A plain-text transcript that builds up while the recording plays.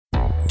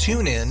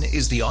TuneIn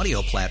is the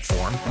audio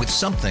platform with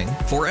something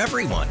for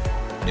everyone.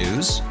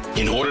 News.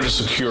 In order to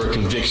secure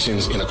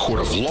convictions in a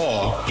court of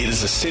law, it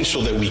is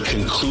essential that we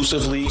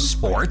conclusively.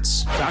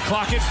 Sports. Shot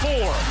clock at 4.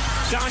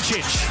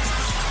 Doncic.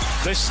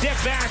 The step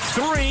back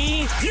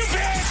 3. You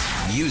bet.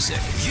 Music.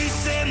 You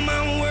set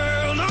my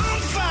world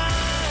on fire.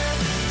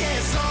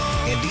 Yes,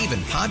 and even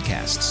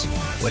podcasts.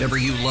 Whatever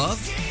you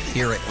love,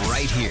 hear it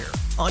right here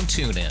on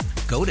TuneIn.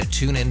 Go to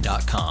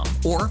TuneIn.com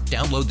or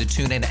download the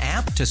TuneIn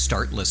app to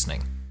start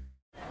listening.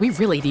 We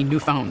really need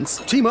new phones.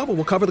 T-Mobile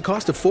will cover the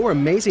cost of 4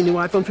 amazing new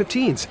iPhone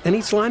 15s, and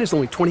each line is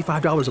only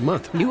 $25 a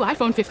month. New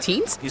iPhone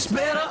 15s? it's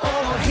better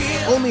over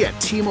here. Only at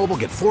T-Mobile,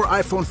 get 4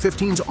 iPhone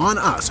 15s on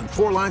us and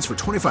 4 lines for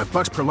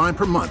 $25 per line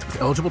per month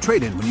with eligible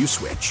trade-in when you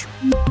switch.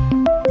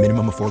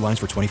 Minimum of 4 lines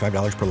for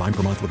 $25 per line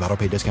per month with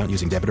autopay discount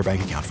using debit or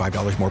bank account.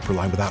 $5 more per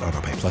line without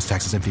autopay, plus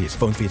taxes and fees.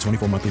 Phone fee at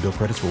 24 monthly bill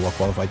credits for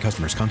well-qualified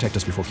customers. Contact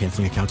us before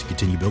canceling account to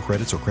continue bill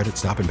credits or credit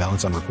stop and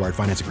balance on required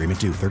finance agreement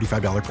due.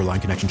 $35 per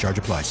line connection charge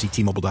applies. See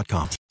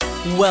T-Mobile.com.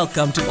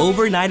 Welcome to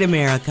Overnight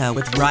America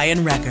with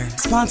Ryan Recker,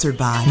 sponsored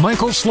by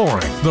Michael's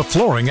Flooring, the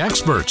flooring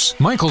experts.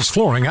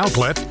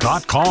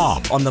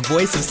 MichaelsFlooringOutlet.com. On the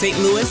voice of St.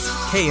 Louis,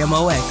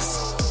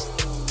 KMOX.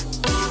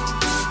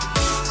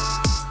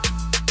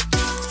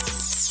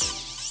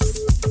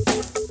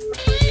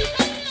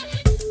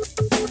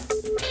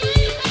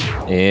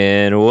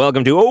 And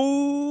welcome to Overnight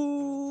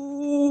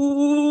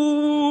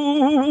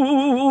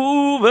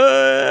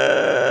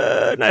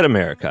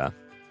America.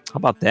 How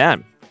about that?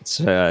 It's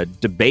a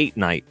debate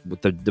night.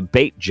 The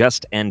debate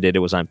just ended. It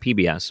was on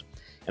PBS.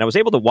 And I was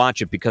able to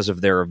watch it because of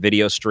their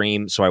video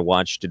stream. So I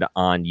watched it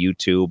on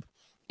YouTube.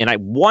 And I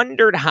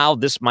wondered how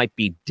this might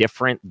be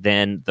different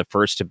than the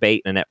first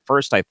debate. And at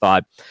first I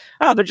thought,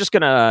 oh, they're just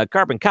going to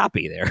carbon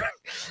copy there.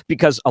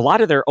 Because a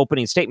lot of their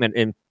opening statement,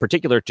 in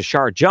particular,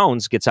 Tashara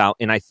Jones gets out.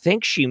 And I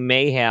think she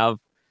may have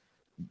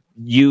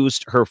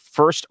used her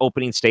first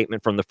opening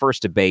statement from the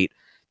first debate,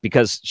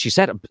 because she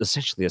said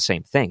essentially the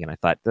same thing. And I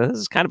thought, this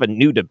is kind of a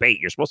new debate.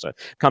 You're supposed to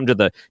come to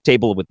the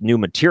table with new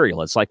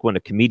material. It's like when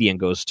a comedian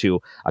goes to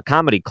a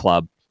comedy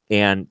club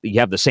and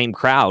you have the same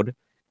crowd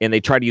and they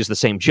try to use the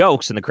same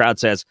jokes and the crowd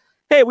says,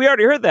 hey, we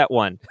already heard that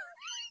one.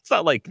 It's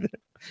not like a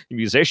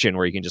musician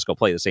where you can just go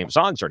play the same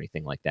songs or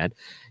anything like that.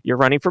 You're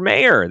running for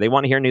mayor. They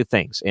want to hear new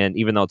things. And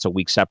even though it's a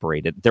week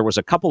separated, there was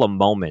a couple of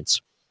moments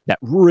that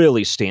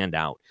really stand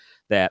out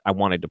that I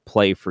wanted to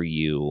play for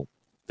you,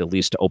 at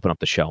least to open up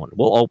the show. And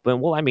we'll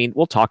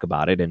talk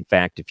about it. In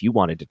fact, if you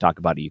wanted to talk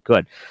about it, you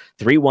could.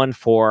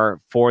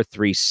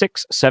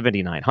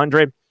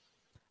 314-436-7900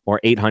 or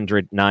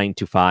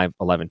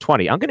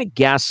 800-925-1120. I'm going to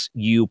guess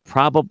you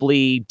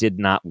probably did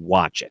not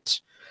watch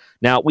it.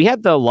 Now, we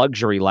had the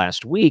luxury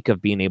last week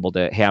of being able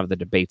to have the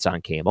debates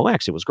on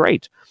KMOX. It was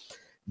great.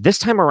 This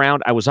time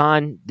around, I was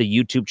on the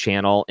YouTube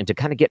channel, and to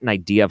kind of get an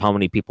idea of how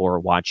many people were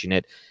watching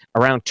it,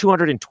 around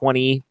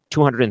 220,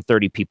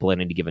 230 people at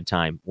any given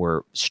time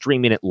were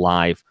streaming it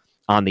live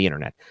on the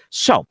internet.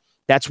 So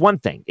that's one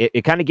thing.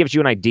 It kind of gives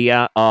you an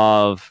idea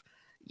of,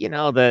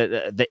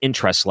 the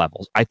interest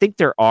levels. I think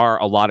there are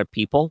a lot of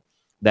people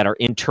that are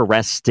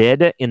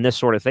interested in this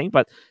sort of thing,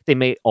 but they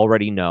may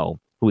already know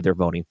who they're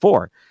voting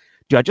for.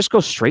 Do I just go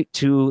straight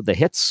to the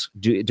hits?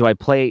 Do I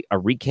play a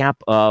recap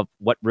of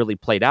what really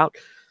played out?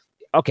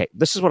 Okay,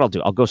 this is what I'll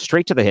do. I'll go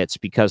straight to the hits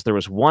because there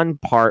was one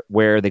part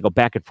where they go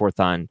back and forth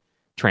on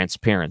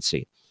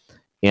transparency.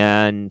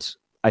 And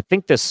I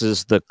think this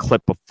is the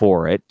clip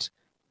before it.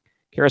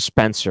 Kara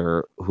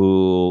Spencer,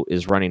 who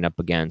is running up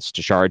against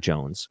Tashara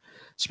Jones.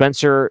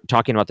 Spencer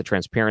talking about the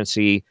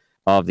transparency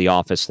of the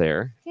office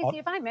there. Casey,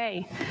 if I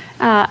may,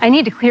 I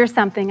need to clear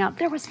something up.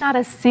 There was not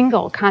a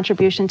single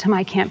contribution to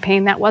my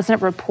campaign that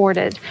wasn't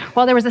reported.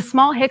 While there was a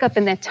small hiccup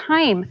in the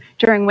time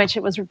during which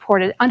it was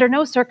reported, under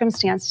no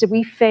circumstance did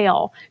we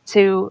fail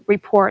to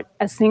report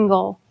a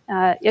single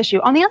issue.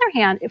 On the other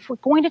hand, if we're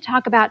going to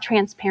talk about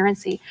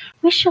transparency,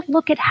 we should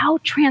look at how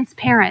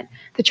transparent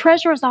the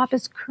Treasurer's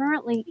Office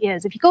currently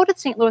is. If you go to the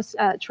St. Louis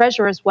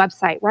Treasurer's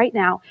website right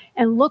now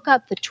and look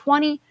up the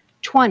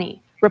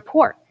 2020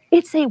 report,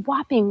 it's a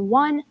whopping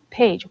one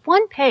page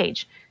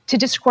to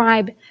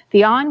describe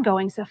the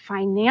ongoings of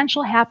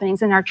financial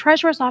happenings in our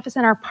Treasurer's Office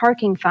and our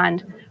parking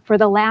fund for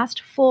the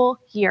last full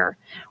year.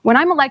 When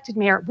I'm elected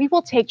mayor, we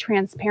will take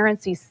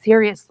transparency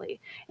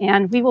seriously,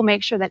 and we will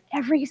make sure that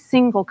every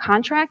single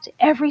contract,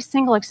 every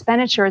single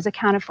expenditure is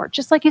accounted for,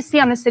 just like you see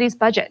on the city's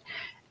budget,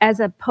 as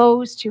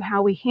opposed to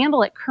how we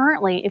handle it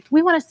currently. If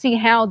we want to see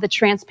how the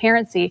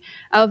transparency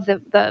of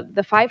the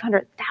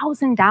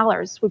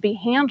 $500,000 would be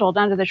handled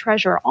under the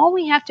treasurer, all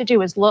we have to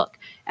do is look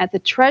at the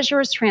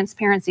treasurer's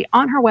transparency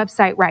on her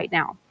website right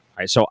now. All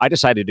right, so I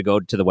decided to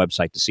go to the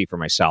website to see for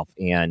myself,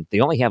 and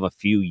they only have a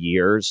few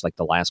years, like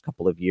the last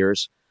couple of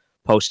years,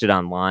 posted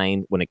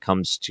online when it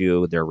comes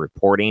to their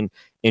reporting.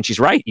 And she's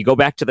right. You go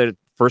back to the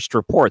first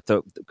report,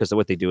 because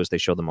what they do is they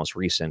show the most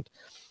recent.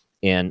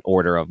 in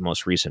order of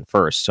most recent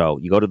first. So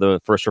you go to the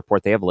first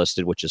report they have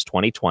listed, which is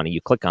 2020.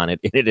 You click on it,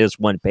 and it is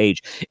one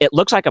page. It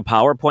looks like a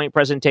PowerPoint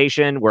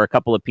presentation where a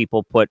couple of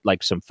people put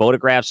like some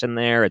photographs in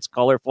there. It's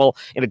colorful,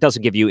 and it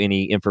doesn't give you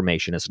any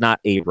information. It's not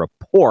a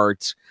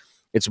report.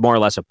 It's more or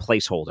less a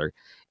placeholder.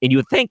 And you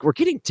would think we're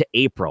getting to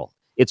April.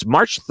 It's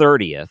March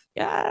 30th.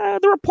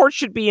 The report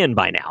should be in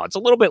by now. It's a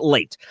little bit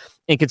late.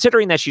 And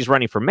considering that she's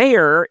running for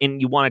mayor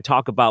and you want to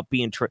talk about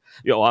being,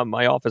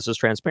 my office is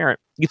transparent,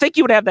 you think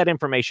you would have that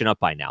information up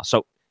by now.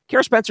 So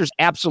Kara Spencer's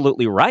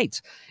absolutely right.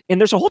 And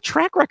there's a whole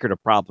track record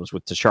of problems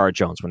with Tishaura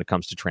Jones when it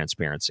comes to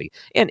transparency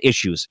and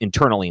issues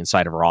internally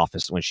inside of her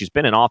office when she's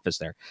been in office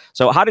there.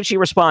 So how did she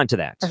respond to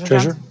that?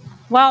 Treasurer?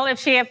 Well, if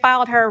she had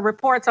filed her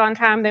reports on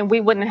time, then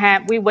we wouldn't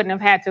have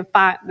had to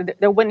file.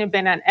 There wouldn't have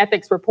been an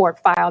ethics report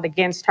filed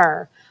against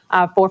her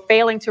for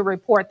failing to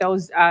report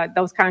those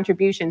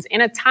contributions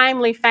in a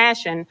timely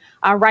fashion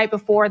right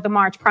before the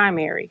March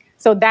primary.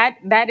 So that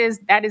is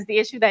the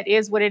issue. That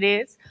is what it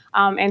is.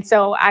 And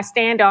so I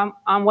stand on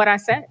what I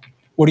said.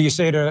 What do you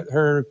say to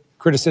her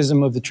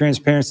criticism of the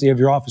transparency of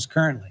your office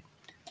currently?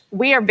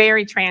 We are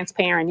very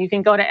transparent. You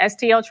can go to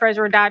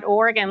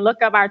stltreasurer.org and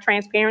look up our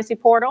transparency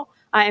portal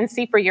and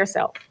see for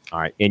yourself. All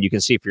right. And you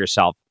can see for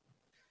yourself,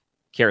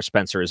 Kara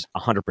Spencer is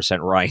 100%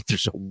 right.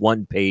 There's a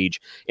one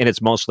page, and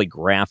it's mostly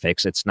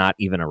graphics. It's not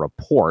even a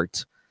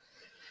report.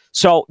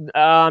 So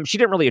she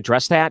didn't really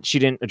address that. She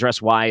didn't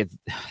address why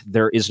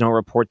there is no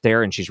report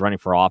there, and she's running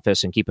for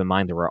office. And keep in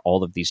mind, there were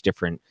all of these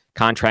different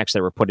contracts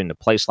that were put into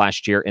place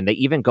last year, and they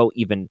even go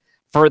even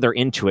further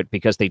into it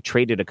because they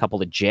traded a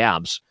couple of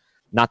jabs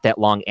not that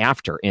long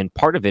after. And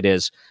part of it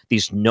is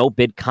these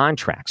no-bid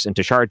contracts, and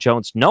Tishaura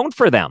Jones known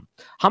for them.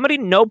 How many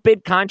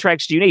no-bid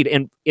contracts do you need?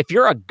 And if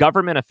you're a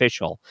government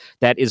official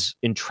that is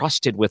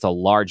entrusted with a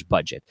large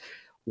budget,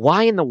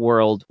 why in the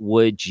world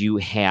would you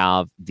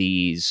have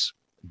these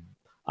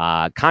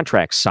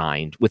contracts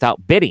signed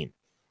without bidding?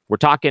 We're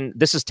talking,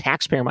 this is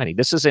taxpayer money.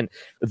 This isn't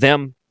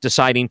them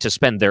deciding to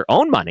spend their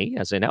own money,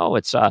 as in,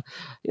 it's, I'm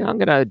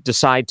going to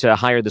decide to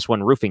hire this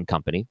one roofing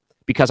company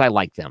because I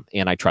like them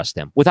and I trust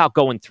them, without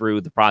going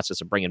through the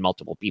process of bringing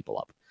multiple people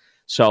up.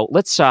 So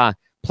let's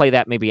play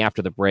that maybe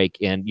after the break,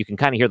 and you can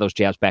kind of hear those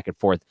jabs back and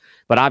forth.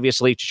 But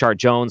obviously, Tishaura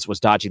Jones was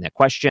dodging that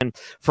question.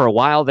 For a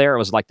while there, it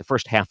was like the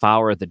first half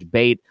hour of the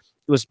debate.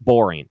 It was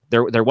boring.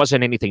 There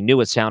wasn't anything new.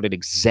 It sounded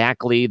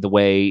exactly the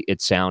way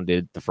it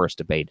sounded the first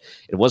debate.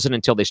 It wasn't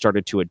until they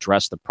started to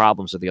address the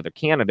problems of the other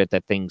candidate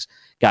that things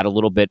got a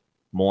little bit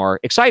more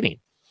exciting.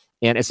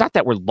 And it's not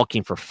that we're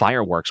looking for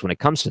fireworks when it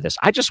comes to this.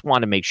 I just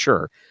want to make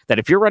sure that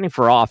if you're running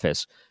for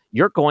office,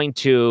 you're going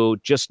to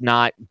just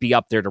not be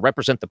up there to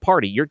represent the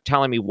party. You're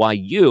telling me why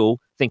you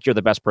think you're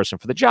the best person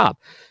for the job.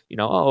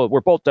 We're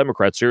both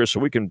Democrats here,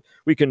 so we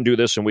can do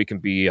this and we can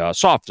be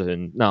soft.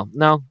 And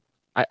no.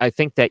 I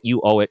think that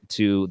you owe it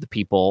to the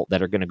people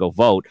that are going to go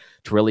vote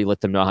to really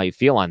let them know how you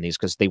feel on these,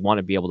 because they want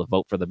to be able to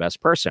vote for the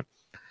best person.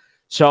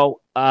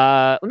 So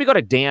let me go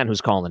to Dan, who's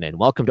calling in.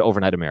 Welcome to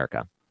Overnight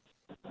America.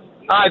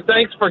 Hi,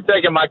 thanks for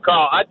taking my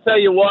call. I tell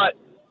you what,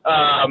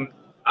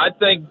 I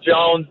think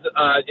Jones,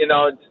 I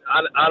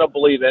don't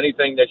believe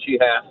anything that she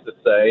has to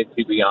say,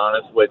 to be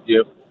honest with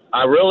you.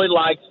 I really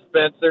like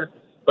Spencer,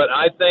 but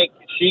I think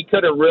she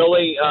could have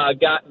really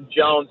gotten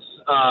Jones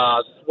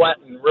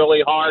sweating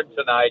really hard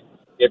tonight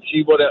if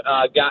she would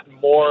have gotten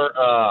more,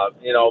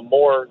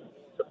 more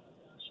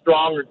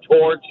stronger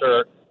towards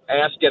her,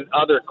 asking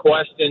other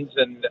questions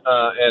and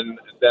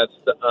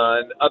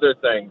other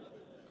things.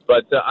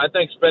 But I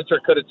think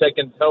Spencer could have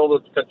taken total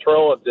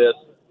control of this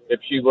if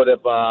she would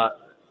have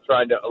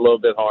tried a little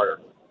bit harder.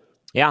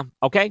 Yeah.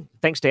 Okay.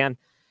 Thanks, Dan.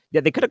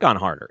 Yeah, they could have gone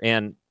harder,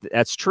 and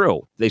that's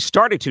true. They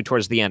started to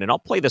towards the end, and I'll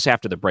play this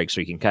after the break so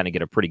you can kind of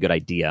get a pretty good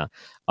idea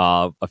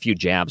of a few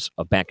jabs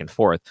of back and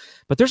forth.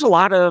 But there's a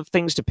lot of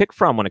things to pick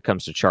from when it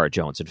comes to Tishaura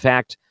Jones. In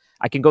fact,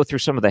 I can go through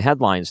some of the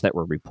headlines that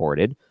were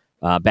reported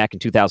back in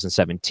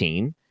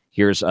 2017.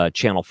 Here's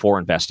Channel 4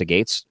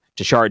 investigates.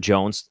 Tishaura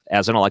Jones,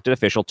 as an elected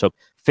official, took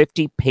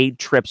 50 paid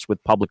trips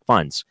with public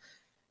funds.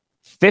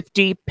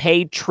 50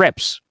 paid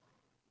trips.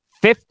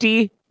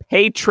 50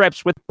 paid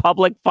trips with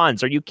public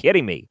funds. Are you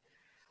kidding me?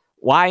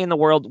 Why in the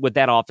world would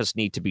that office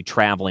need to be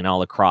traveling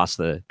all across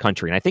the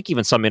country? And I think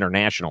even some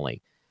internationally.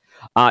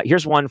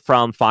 Here's one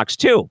from Fox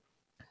 2.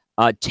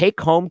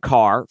 Take-home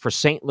car for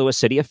St. Louis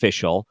city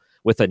official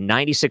with a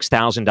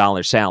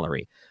 $96,000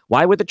 salary.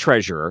 Why would the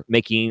treasurer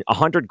making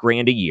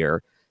 $100,000 a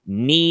year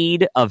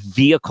need a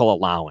vehicle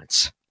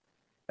allowance?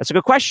 That's a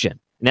good question.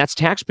 And that's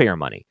taxpayer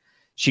money.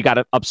 She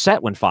got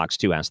upset when Fox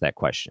 2 asked that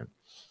question.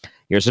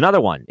 Here's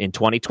another one. In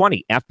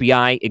 2020,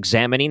 FBI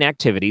examining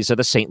activities of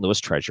the St. Louis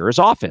treasurer's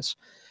office.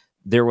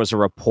 There was a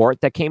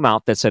report that came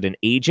out that said an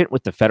agent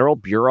with the Federal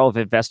Bureau of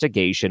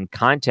Investigation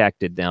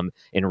contacted them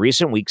in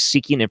recent weeks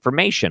seeking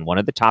information. One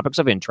of the topics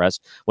of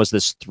interest was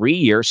this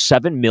 3-year,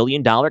 $7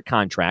 million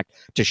contract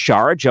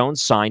Tishaura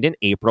Jones signed in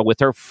April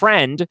with her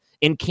friend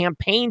and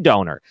campaign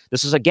donor.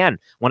 This is, again,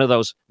 one of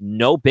those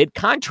no-bid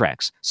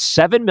contracts.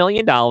 $7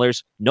 million,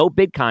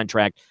 no-bid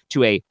contract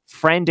to a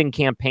friend and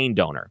campaign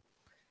donor.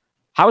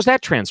 How is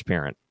that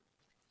transparent?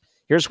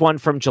 Here's one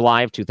from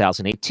July of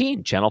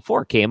 2018, Channel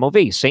 4,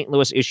 KMOV. St.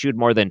 Louis issued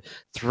more than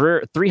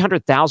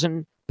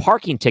 300,000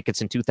 parking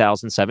tickets in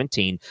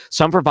 2017.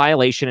 Some for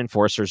violation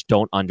enforcers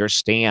don't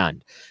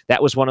understand.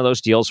 That was one of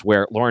those deals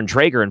where Lauren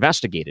Drager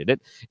investigated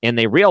it, and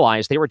they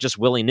realized they were just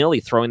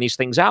willy-nilly throwing these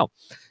things out.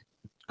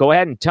 Go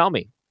ahead and tell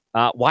me,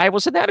 why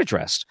wasn't that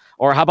addressed?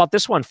 Or how about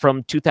this one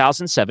from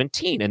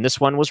 2017? And this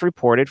one was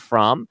reported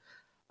from,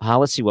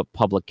 let's see what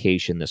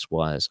publication this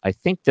was. I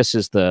think this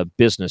is the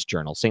Business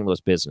Journal, St. Louis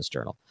Business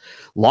Journal.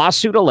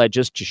 Lawsuit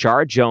alleges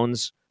Tashara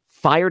Jones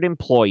fired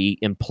employee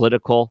in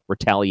political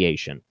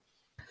retaliation.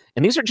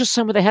 And these are just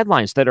some of the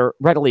headlines that are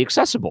readily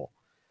accessible.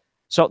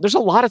 So there's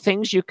a lot of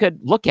things you could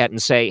look at and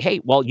say,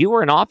 hey, well, you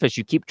were in office.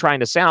 You keep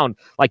trying to sound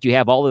like you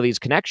have all of these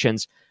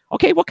connections.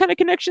 Okay, what kind of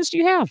connections do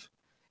you have?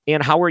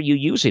 And how are you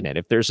using it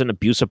if there's an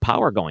abuse of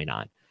power going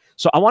on?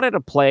 So I wanted to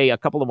play a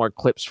couple of more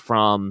clips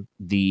from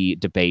the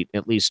debate,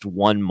 at least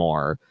one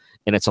more,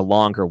 and it's a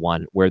longer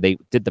one where they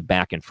did the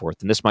back and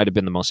forth. And this might have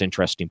been the most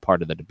interesting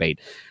part of the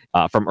debate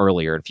from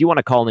earlier. If you want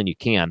to call in, you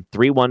can.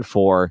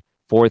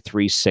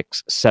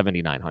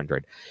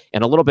 314-436-7900.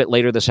 And a little bit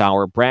later this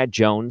hour, Brad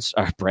Young,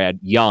 from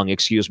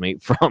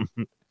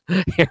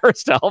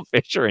Harris to L.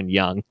 Fisher and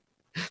Young.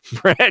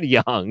 Brad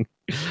Young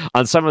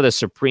on some of the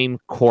Supreme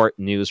Court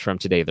news from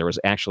today. There was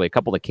actually a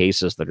couple of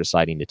cases they're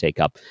deciding to take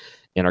up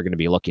and are going to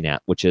be looking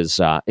at, which is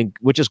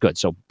good.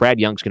 So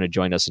Brad Young's going to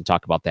join us and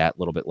talk about that a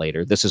little bit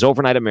later. This is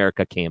Overnight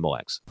America,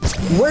 KMOX.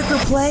 Work or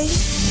play,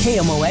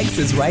 KMOX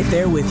is right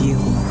there with you.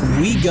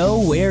 We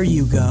go where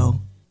you go.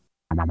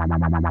 And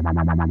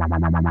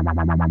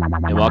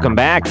welcome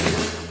back.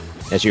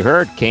 As you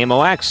heard,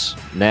 KMOX,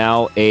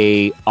 now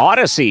a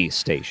Odyssey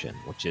station,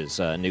 which is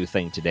a new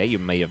thing today. You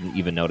may have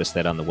even noticed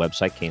that on the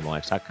website,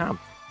 KMOX.com,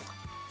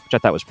 which I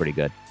thought was pretty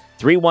good.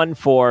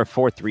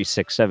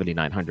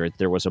 314-436-7900.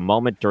 There was a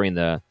moment during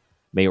the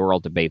mayoral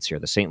debates here,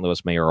 the St.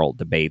 Louis mayoral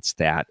debates,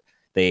 that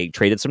they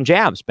traded some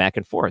jabs back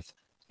and forth,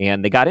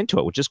 and they got into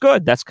it, which is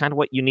good. That's kind of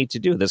what you need to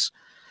do.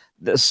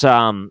 This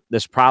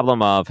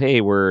problem of,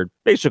 hey, we're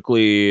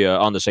basically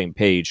on the same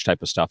page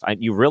type of stuff.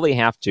 You really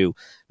have to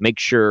make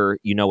sure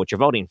you know what you're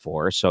voting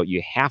for. So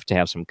you have to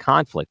have some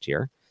conflict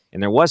here.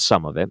 And there was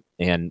some of it,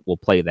 and we'll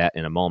play that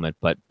in a moment.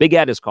 But Big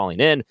Ed is calling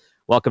in.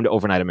 Welcome to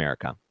Overnight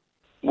America.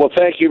 Well,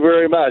 thank you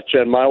very much.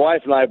 And my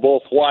wife and I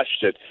both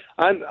watched it.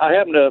 I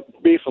happen to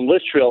be from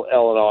Litchfield,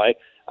 Illinois.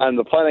 I'm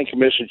the Planning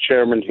Commission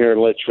chairman here in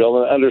Litchfield,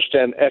 and I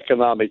understand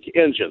economic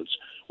engines.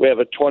 We have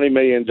a $20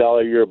 million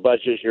a year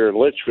budget here in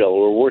Litchfield.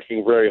 We're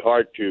working very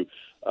hard to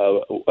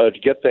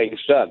get things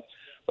done.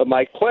 But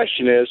my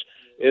question is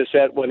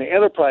that when the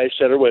Enterprise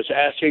Center was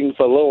asking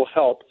for a little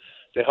help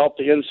to help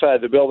the inside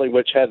of the building,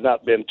 which had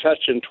not been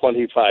touched in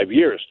 25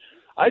 years,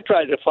 I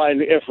tried to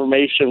find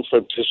information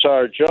from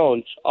Tashara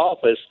Jones'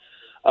 office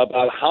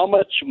about how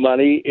much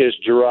money is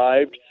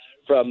derived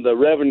from the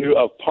revenue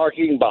of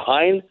parking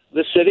behind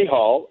the City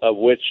Hall, of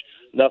which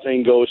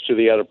nothing goes to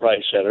the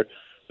Enterprise Center,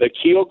 the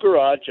Keel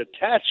Garage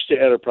attached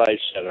to Enterprise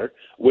Center,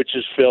 which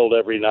is filled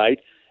every night,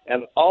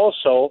 and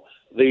also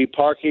the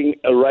parking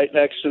right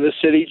next to the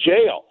city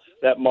jail,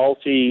 that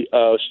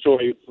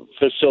multi-story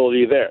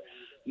facility there.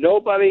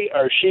 Nobody,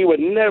 or she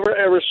would never,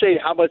 ever say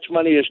how much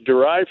money is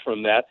derived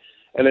from that.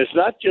 And it's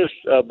not just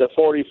the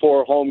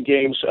 44 home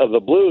games of the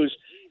Blues.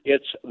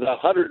 It's the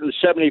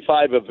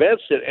 175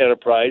 events that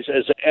Enterprise,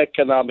 as an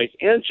economic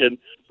engine,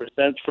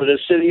 presents for the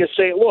city of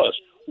St. Louis.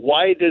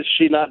 Why does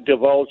she not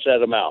divulge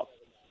that amount?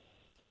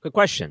 Good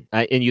question.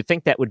 And you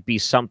think that would be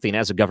something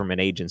as a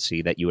government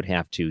agency that you would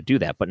have to do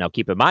that. But now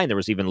keep in mind, there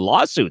was even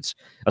lawsuits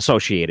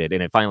associated,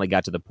 and it finally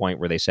got to the point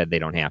where they said they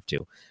don't have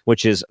to,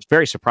 which is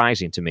very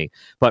surprising to me.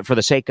 But for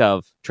the sake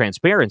of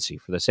transparency,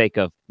 for the sake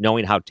of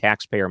knowing how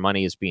taxpayer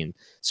money is being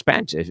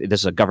spent,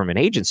 this is a government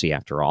agency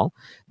after all,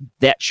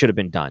 that should have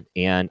been done.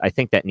 And I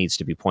think that needs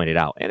to be pointed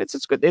out. And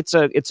it's good. It's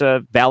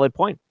a valid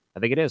point. I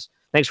think it is.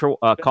 Thanks for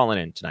calling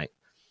in tonight.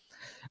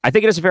 I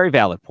think it is a very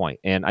valid point,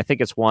 and I think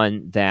it's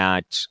one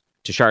that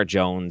Tashara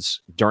Jones,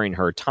 during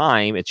her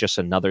time, it's just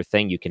another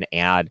thing you can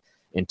add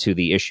into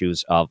the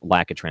issues of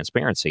lack of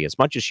transparency. As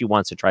much as she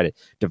wants to try to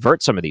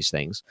divert some of these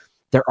things,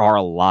 there are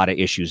a lot of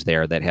issues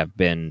there that have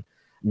been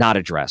not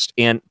addressed.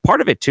 And part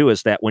of it, too,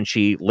 is that when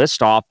she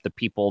lists off the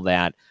people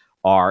that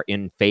are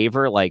in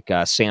favor, like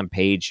Sam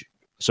Page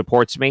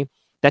supports me,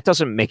 that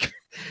doesn't make...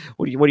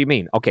 What do you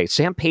mean? Okay,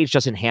 Sam Page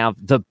doesn't have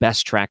the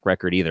best track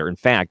record either. In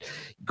fact,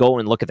 go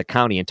and look at the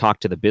county and talk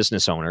to the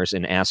business owners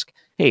and ask,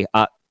 hey,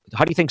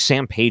 how do you think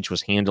Sam Page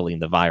was handling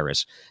the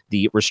virus?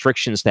 The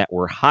restrictions that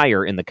were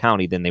higher in the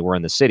county than they were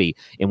in the city,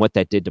 and what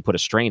that did to put a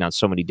strain on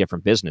so many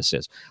different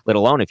businesses, let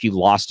alone if you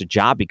lost a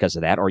job because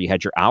of that or you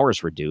had your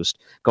hours reduced.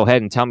 Go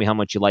ahead and tell me how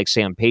much you like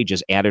Sam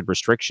Page's added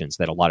restrictions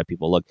that a lot of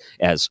people look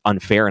as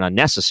unfair and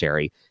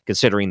unnecessary,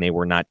 considering they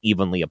were not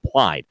evenly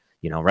applied.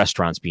 You know,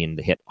 restaurants being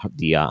hit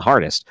the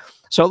hardest.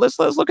 So let's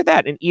look at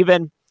that. And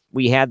even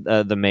we had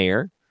the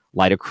mayor,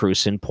 Lyda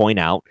Krewson, point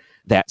out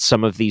that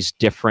some of these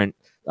different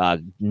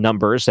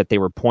numbers that they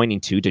were pointing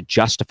to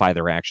justify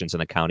their actions in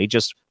the county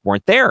just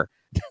weren't there.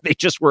 They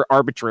just were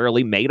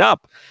arbitrarily made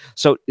up.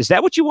 So is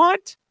that what you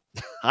want?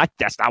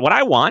 That's not what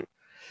I want.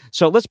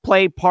 So let's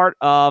play part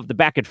of the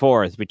back and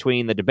forth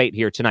between the debate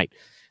here tonight.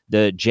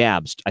 The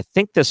jabs. I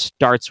think this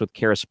starts with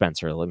Kara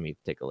Spencer. Let me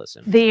take a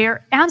listen.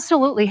 There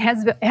absolutely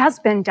has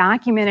been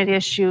documented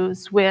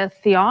issues with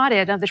the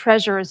audit of the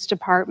Treasurer's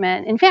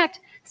Department. In fact,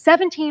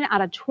 17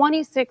 out of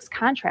 26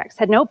 contracts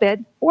had no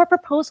bid or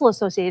proposal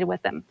associated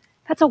with them.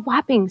 That's a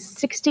whopping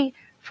 65%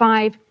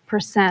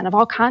 of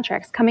all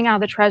contracts coming out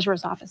of the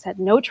Treasurer's office had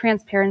no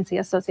transparency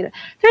associated.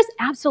 There's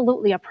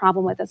absolutely a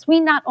problem with this. We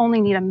not only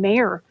need a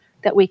mayor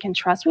that we can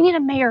trust, we need a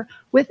mayor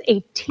with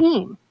a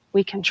team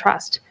we can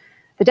trust.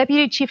 The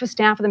Deputy Chief of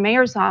Staff of the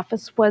Mayor's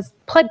Office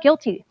pled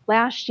guilty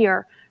last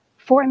year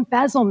for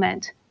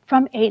embezzlement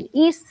from an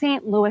East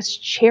St. Louis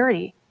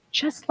charity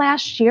just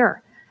last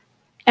year.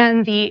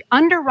 And the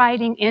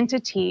underwriting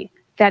entity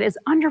that is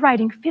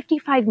underwriting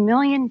 $55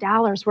 million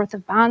worth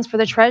of bonds for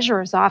the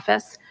Treasurer's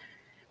Office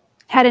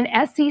had an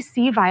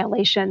SEC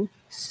violation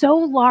so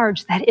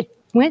large that it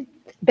went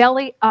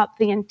belly up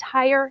the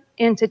entire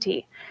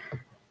entity.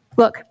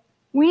 Look,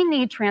 we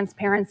need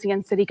transparency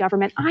in city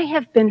government. I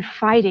have been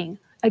fighting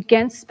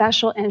against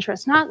special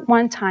interests, not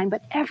one time,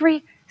 but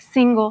every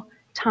single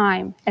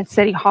time at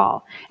City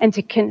Hall. And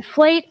to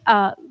conflate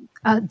a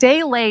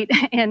day late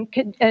and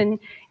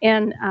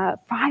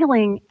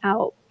filing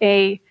out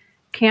a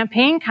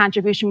campaign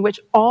contribution, which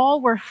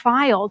all were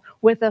filed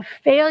with a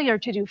failure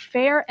to do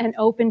fair and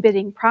open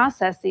bidding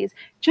processes,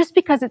 just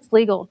because it's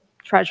legal,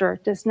 Treasurer,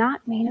 does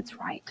not mean it's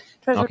right.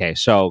 Treasurer. Okay,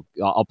 so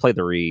I'll play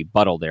the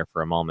rebuttal there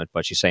for a moment,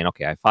 but she's saying,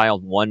 okay, I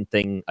filed one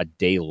thing a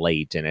day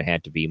late and it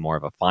had to be more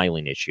of a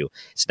filing issue.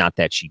 It's not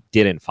that she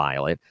didn't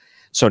file it.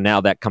 So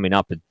now that coming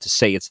up to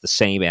say it's the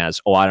same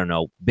as,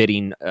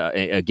 bidding,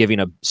 giving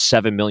a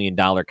 $7 million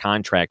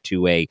contract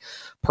to a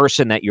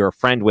person that you're a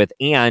friend with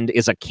and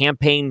is a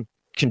campaign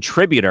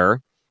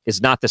contributor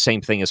is not the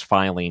same thing as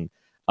filing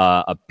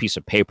a piece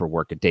of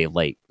paperwork a day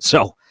late.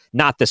 So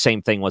not the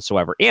same thing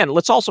whatsoever. And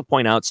let's also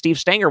point out Steve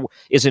Stenger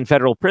is in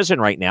federal prison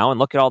right now, and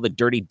look at all the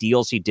dirty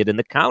deals he did in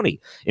the county.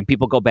 And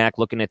people go back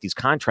looking at these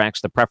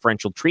contracts, the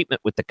preferential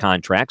treatment with the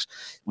contracts.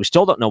 We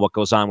still don't know what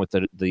goes on with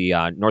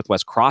the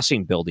Northwest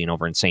Crossing building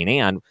over in St.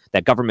 Anne,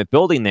 that government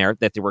building there,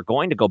 that they were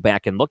going to go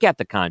back and look at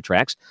the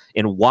contracts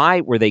and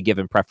why were they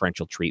given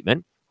preferential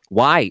treatment.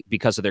 Why?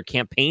 Because of their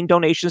campaign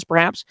donations,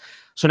 perhaps?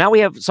 So now we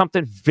have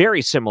something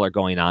very similar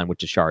going on with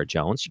Tishaura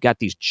Jones. You got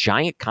these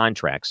giant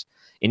contracts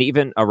and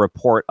even a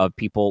report of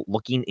people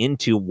looking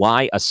into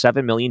why a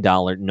 $7 million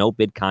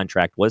no-bid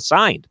contract was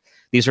signed.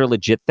 These are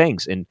legit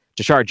things. And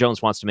Tishaura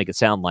Jones wants to make it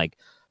sound like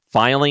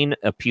filing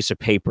a piece of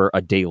paper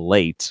a day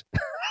late.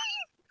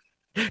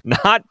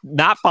 not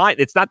fine.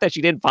 It's not that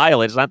she didn't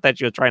file it. It's not that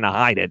she was trying to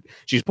hide it.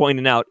 She's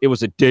pointing out it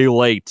was a day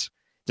late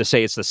to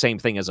say it's the same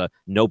thing as a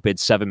no-bid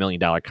 $7 million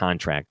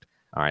contract.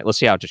 All right, let's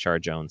see how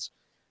Tishaura Jones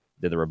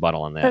did the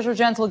rebuttal on that. Treasurer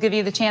Jones will give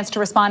you the chance to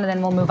respond, and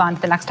then we'll move on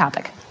to the next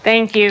topic.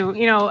 Thank you.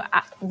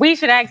 We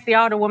should ask the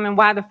Alderwoman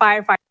why the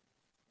firefighters...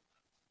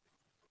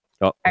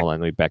 Oh, hold on. Let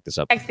me back this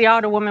up. Ask the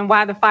Alderwoman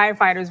why the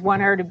firefighters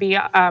want her to be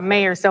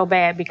mayor so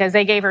bad, because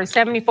they gave her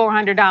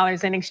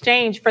 $7,400 in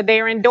exchange for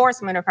their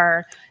endorsement of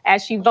her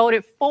as she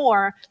voted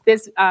for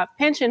this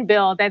pension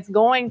bill that's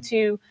going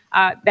to,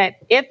 that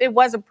if it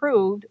was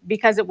approved,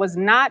 because it was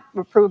not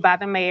approved by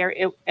the mayor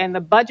and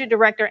the budget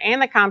director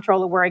and the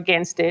comptroller were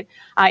against it,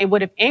 it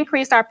would have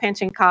increased our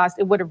pension costs,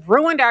 it would have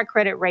ruined our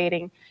credit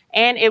rating,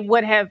 and it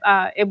would have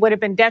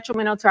been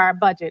detrimental to our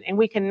budget. And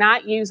we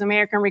cannot use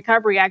American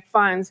Recovery Act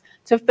funds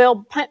to fill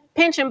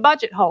pension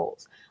budget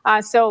holes.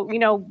 So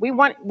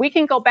we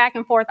can go back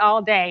and forth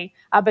all day,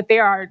 but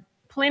there are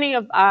plenty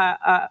of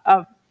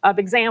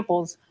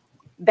examples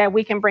that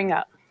we can bring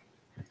up.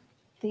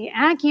 The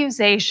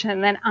accusation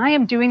that I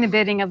am doing the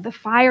bidding of the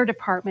fire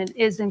department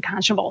is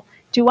unconscionable.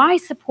 Do I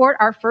support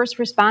our first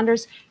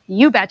responders?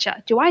 You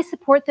betcha. Do I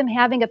support them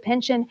having a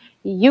pension?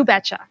 You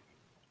betcha.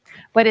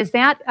 But is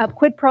that a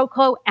quid pro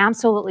quo?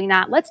 Absolutely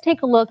not. Let's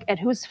take a look at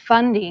who's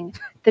funding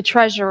the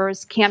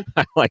treasurer's campaign.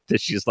 I like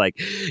this. She's like,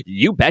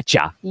 you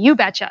betcha. You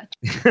betcha.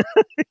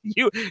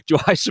 Do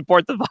I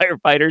support the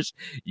firefighters?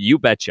 You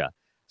betcha.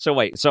 So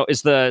wait, so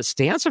is the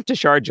stance of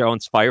Tishaura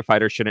Jones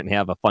firefighters shouldn't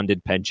have a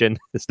funded pension?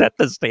 Is that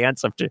the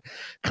stance of...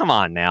 Come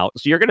on now.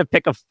 So you're going to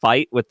pick a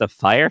fight with the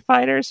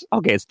firefighters?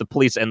 Okay, it's the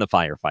police and the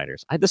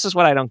firefighters. This is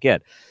what I don't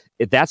get.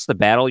 If that's the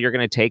battle you're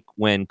going to take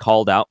when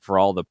called out for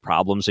all the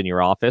problems in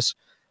your office,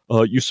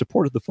 you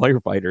supported the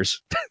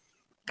firefighters.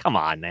 Come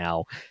on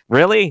now.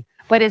 Really?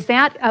 But is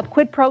that a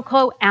quid pro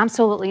quo?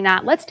 Absolutely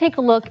not. Let's take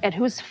a look at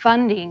who's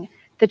funding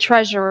the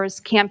treasurer's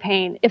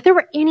campaign. If there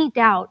were any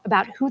doubt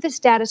about who the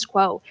status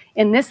quo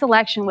in this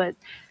election was,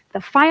 the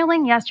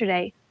filing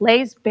yesterday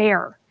lays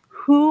bare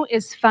who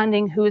is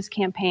funding whose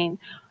campaign.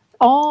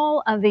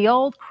 All of the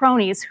old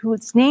cronies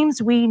whose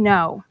names we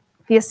know,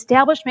 the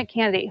establishment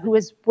candidate who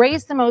has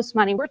raised the most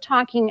money. We're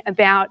talking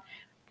about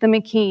the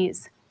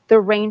McKees, the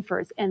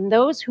Rainfords, and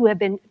those who have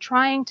been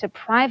trying to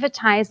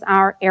privatize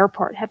our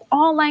airport have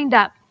all lined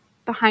up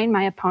behind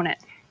my opponent.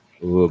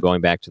 Ooh, going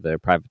back to the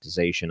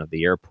privatization of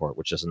the airport,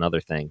 which is another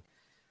thing.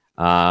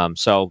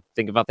 So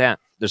think about that.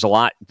 There's a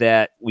lot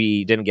that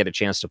we didn't get a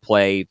chance to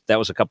play. That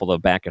was a couple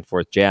of back and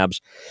forth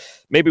jabs.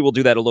 Maybe we'll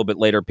do that a little bit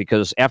later,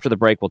 because after the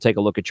break, we'll take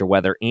a look at your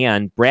weather.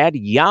 And Brad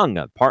Young,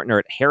 a partner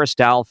at Harris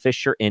Dowell,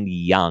 Fisher &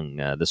 Young.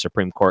 The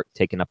Supreme Court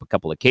taking up a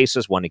couple of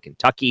cases, one in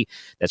Kentucky.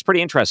 That's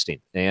pretty interesting.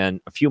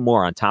 And a few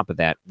more on top of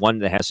that. One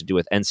that has to do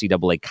with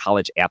NCAA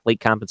college athlete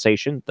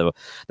compensation. They're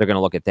going to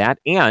look at that.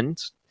 And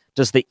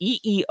does the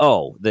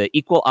EEO, the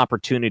equal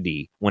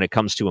opportunity when it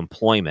comes to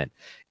employment,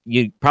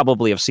 you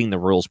probably have seen the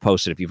rules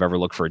posted if you've ever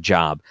looked for a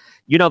job.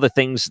 You know the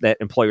things that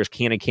employers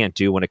can and can't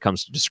do when it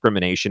comes to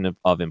discrimination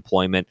of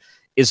employment.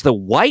 Is the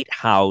White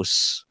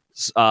House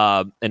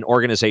an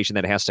organization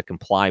that has to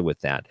comply with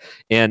that?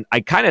 And I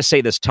kind of say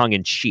this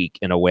tongue-in-cheek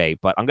in a way,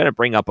 but I'm going to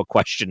bring up a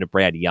question to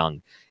Brad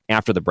Young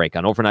after the break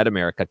on Overnight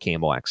America,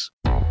 KMOX.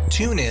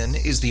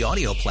 TuneIn is the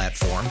audio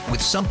platform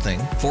with something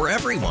for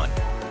everyone.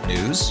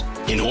 News.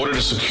 In order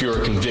to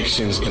secure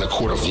convictions in a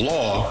court of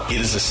law, it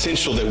is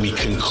essential that we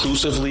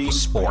conclusively.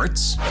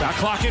 Sports. Shot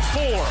clock at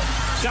 4.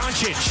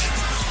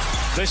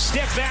 Doncic. The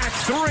step back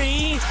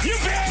 3. You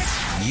bet.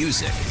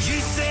 Music.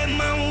 You set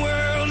my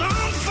world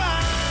on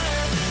fire.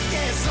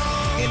 Yes,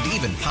 and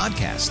even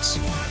podcasts.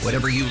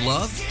 Whatever you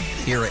love,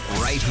 hear it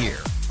right here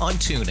on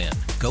TuneIn.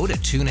 Go to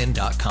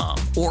TuneIn.com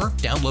or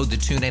download the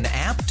TuneIn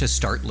app to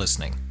start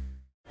listening.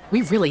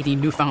 We really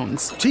need new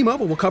phones.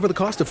 T-Mobile will cover the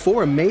cost of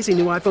 4 amazing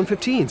new iPhone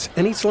 15s,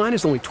 and each line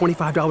is only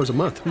 $25 a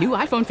month. New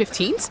iPhone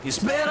 15s? It's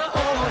better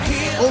over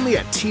here. Only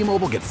at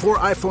T-Mobile, get 4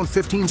 iPhone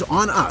 15s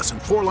on us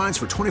and 4 lines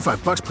for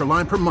 $25 per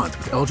line per month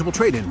with eligible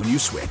trade-in when you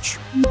switch.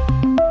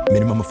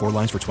 Minimum of 4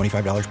 lines for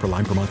 $25 per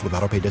line per month with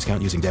autopay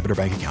discount using debit or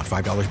bank account.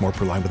 $5 more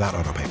per line without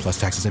autopay, plus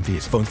taxes and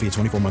fees. Phone fee at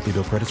 24 monthly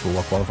bill credits for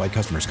well-qualified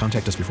customers.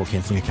 Contact us before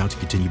canceling account to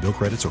continue bill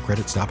credits or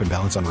credit stop and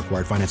balance on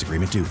required finance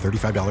agreement due.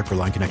 $35 per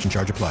line connection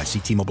charge applies. See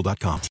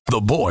T-Mobile.com. The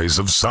boys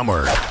of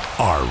summer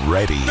are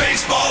ready.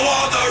 Baseball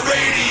on the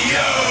radio.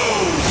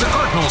 The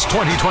Cardinals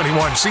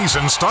 2021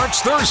 season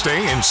starts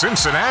Thursday in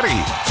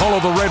Cincinnati. Follow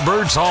the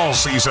Redbirds all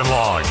season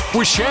long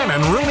with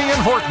Shannon, Rooney,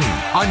 and Horton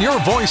on your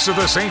voice of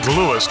the St.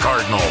 Louis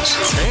Cardinals.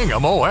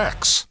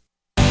 KMOX.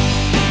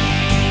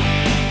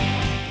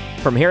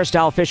 From Harris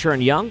Dowell, Fisher &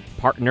 Young,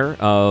 partner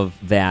of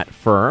that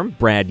firm,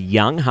 Brad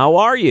Young. How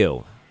are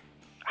you?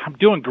 I'm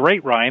doing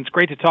great, Ryan. It's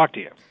great to talk to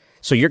you.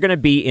 So you're going to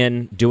be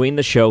in doing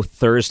the show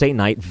Thursday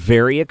night.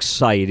 Very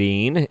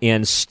exciting.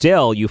 And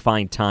still you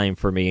find time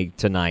for me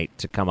tonight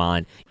to come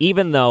on,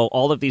 even though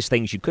all of these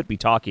things you could be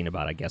talking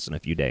about, I guess, in a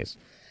few days.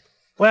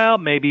 Well,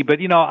 maybe, but,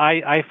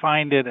 I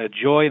find it a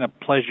joy and a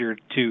pleasure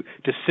to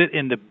sit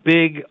in the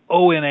big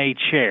O&A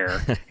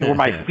chair where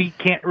my feet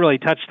can't really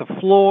touch the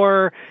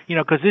floor,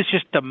 because it's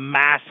just a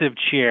massive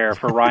chair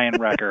for Ryan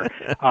Wrecker.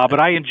 But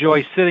I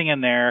enjoy sitting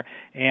in there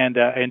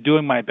and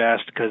doing my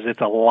best because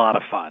it's a lot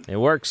of fun. It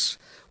works.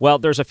 Well,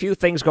 there's a few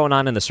things going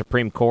on in the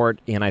Supreme Court,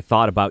 and I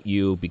thought about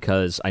you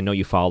because I know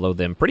you follow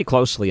them pretty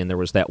closely, and there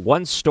was that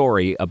one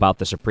story about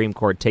the Supreme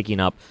Court taking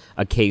up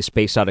a case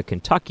based out of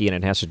Kentucky, and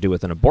it has to do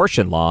with an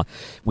abortion law.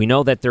 We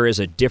know that there is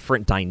a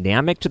different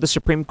dynamic to the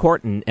Supreme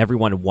Court, and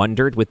everyone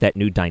wondered with that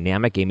new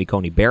dynamic, Amy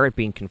Coney Barrett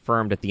being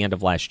confirmed at the end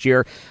of last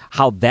year,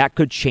 how that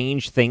could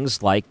change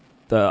things like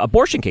the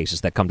abortion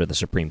cases that come to the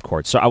Supreme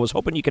Court. So I was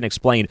hoping you can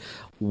explain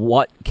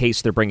what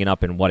case they're bringing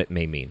up and what it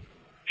may mean.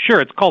 Sure.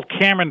 It's called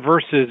Cameron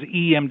versus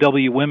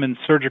EMW Women's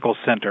Surgical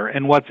Center.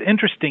 And what's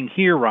interesting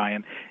here,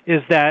 Ryan,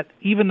 is that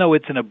even though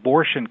it's an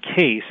abortion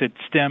case, it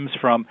stems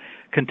from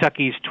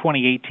Kentucky's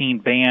 2018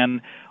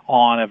 ban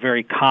on a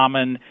very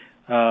common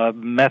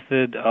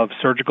method of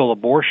surgical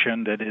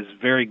abortion that is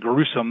very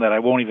gruesome that I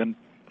won't even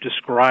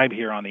describe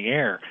here on the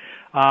air.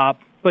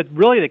 But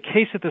really the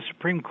case at the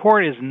Supreme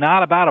Court is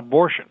not about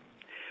abortion.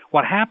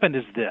 What happened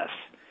is this.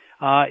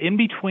 In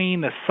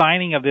between the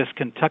signing of this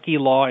Kentucky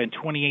law in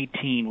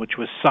 2018, which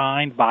was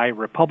signed by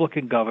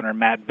Republican Governor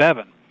Matt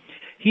Bevin,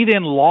 he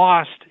then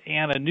lost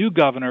and a new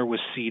governor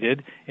was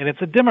seated, and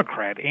it's a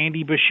Democrat,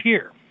 Andy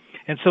Beshear.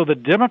 And so the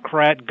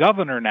Democrat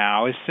governor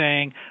now is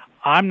saying,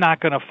 I'm not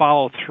going to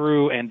follow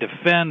through and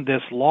defend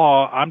this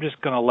law. I'm just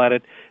going to let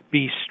it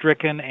be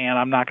stricken, and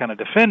I'm not going to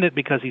defend it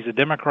because he's a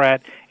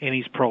Democrat and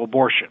he's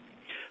pro-abortion.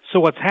 So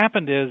what's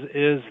happened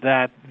is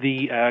that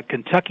the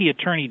Kentucky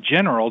Attorney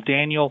General,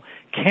 Daniel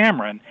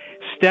Cameron,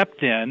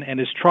 stepped in and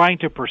is trying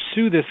to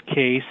pursue this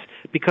case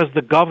because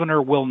the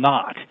governor will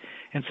not.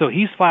 And so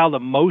he's filed a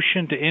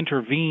motion to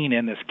intervene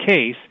in this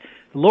case.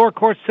 The lower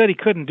court said he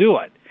couldn't do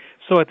it.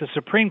 So at the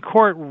Supreme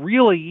Court,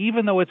 really,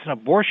 even though it's an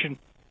abortion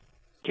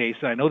case,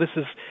 and I know this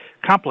is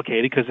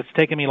complicated because it's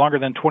taken me longer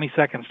than 20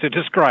 seconds to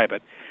describe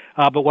it,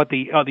 but what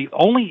the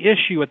only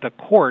issue at the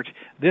court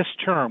this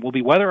term will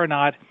be whether or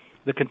not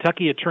the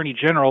Kentucky Attorney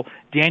General,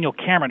 Daniel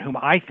Cameron, whom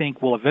I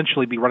think will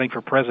eventually be running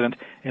for president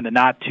in the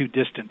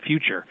not-too-distant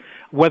future,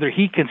 whether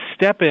he can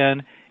step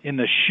in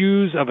the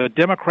shoes of a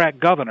Democrat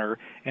governor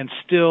and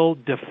still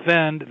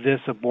defend this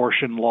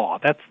abortion law.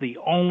 That's the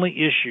only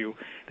issue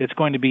that's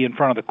going to be in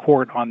front of the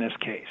court on this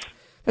case.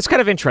 That's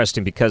kind of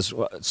interesting because,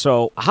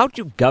 so how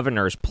do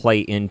governors play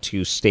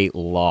into state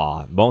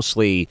law?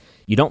 Mostly,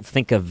 you don't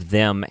think of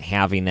them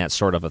having that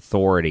sort of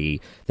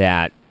authority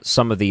that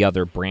some of the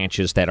other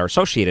branches that are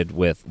associated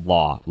with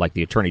law, like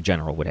the Attorney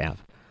General, would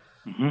have.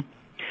 Mm-hmm.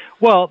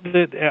 Well,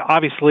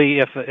 obviously,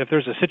 if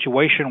there's a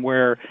situation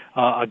where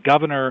a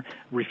governor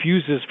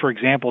refuses, for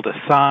example, to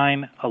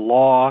sign a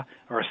law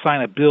or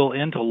sign a bill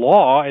into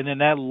law, and then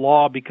that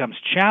law becomes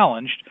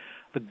challenged,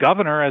 the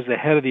governor, as the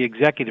head of the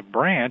executive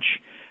branch,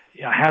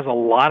 has a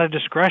lot of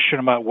discretion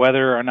about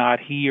whether or not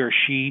he or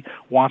she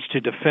wants to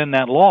defend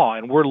that law.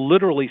 And we're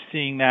literally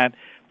seeing that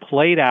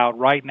played out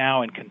right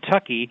now in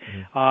Kentucky.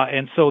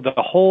 And so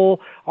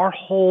our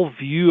whole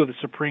view of the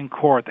Supreme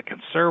Court, the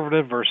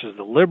conservative versus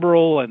the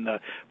liberal, and the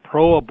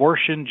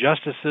pro-abortion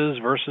justices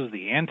versus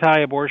the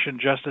anti-abortion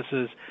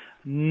justices,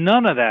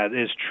 none of that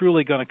is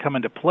truly going to come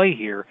into play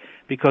here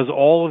because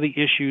all of the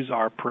issues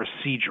are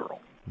procedural.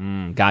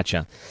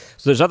 Gotcha.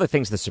 So there's other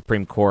things the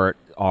Supreme Court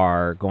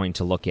are going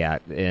to look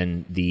at,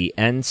 and the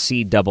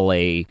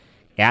NCAA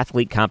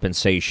athlete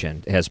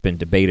compensation has been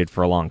debated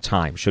for a long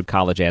time. Should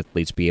college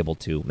athletes be able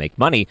to make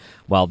money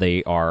while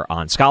they are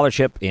on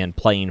scholarship and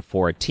playing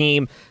for a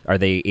team? Are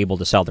they able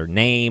to sell their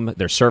name,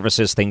 their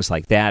services, things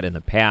like that? In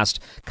the past,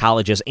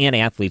 colleges and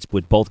athletes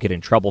would both get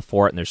in trouble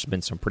for it, and there's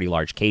been some pretty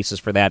large cases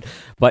for that.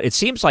 But it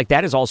seems like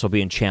that is also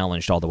being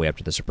challenged all the way up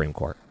to the Supreme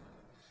Court.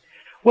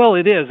 Well,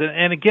 it is.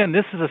 And again,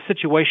 this is a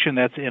situation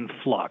that's in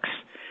flux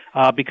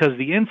because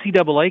the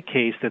NCAA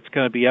case that's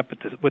going to be up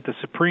with the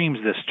Supremes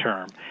this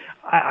term,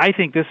 I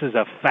think this is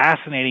a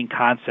fascinating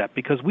concept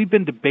because we've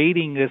been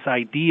debating this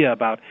idea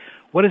about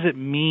what does it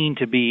mean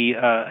to be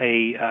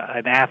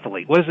an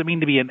athlete? What does it mean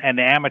to be an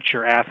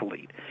amateur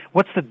athlete?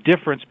 What's the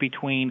difference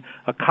between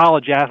a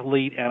college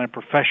athlete and a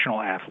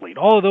professional athlete?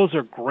 All of those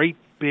are great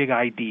big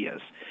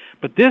ideas.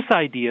 But this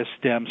idea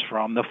stems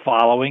from the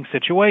following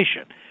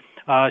situation.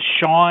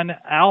 Sean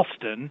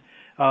Alston,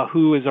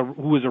 who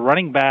was a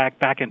running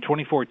back in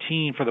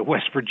 2014 for the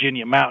West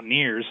Virginia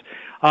Mountaineers,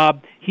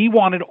 he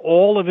wanted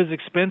all of his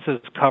expenses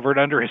covered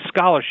under his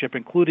scholarship,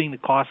 including the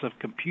cost of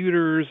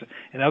computers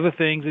and other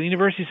things. And the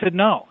university said,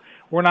 no,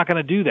 we're not going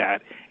to do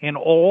that. And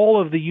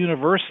all of the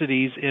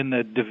universities in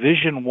the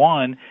Division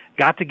I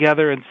got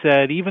together and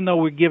said, even though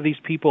we give these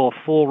people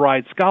a full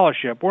ride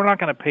scholarship, we're not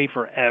going to pay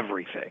for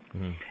everything.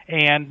 Mm-hmm.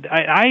 And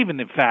I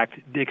even, in fact,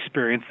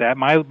 experienced that.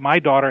 My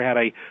daughter had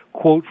a,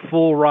 quote,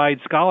 full ride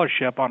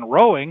scholarship on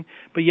rowing,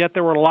 but yet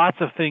there were lots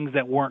of things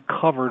that weren't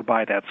covered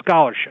by that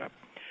scholarship.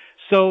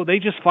 So they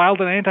just filed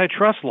an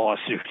antitrust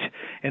lawsuit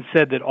and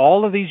said that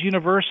all of these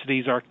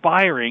universities are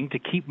firing to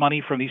keep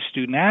money from these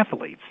student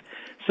athletes.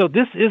 So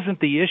this isn't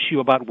the issue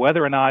about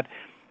whether or not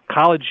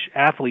college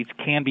athletes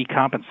can be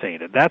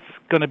compensated. That's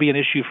going to be an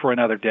issue for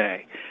another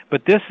day.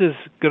 But this is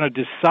going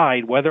to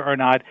decide whether or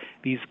not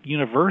these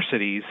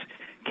universities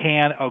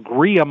can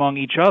agree among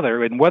each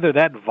other and whether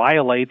that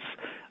violates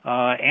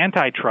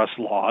antitrust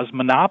laws,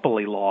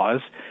 monopoly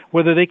laws,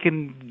 whether they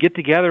can get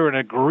together and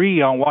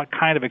agree on what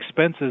kind of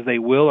expenses they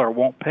will or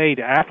won't pay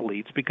to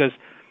athletes, because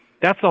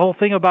that's the whole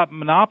thing about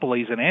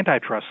monopolies and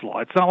antitrust law.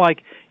 It's not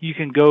like you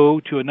can go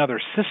to another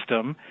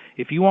system.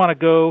 If you want to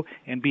go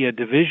and be a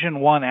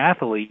Division I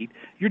athlete,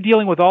 you're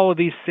dealing with all of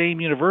these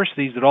same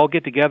universities that all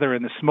get together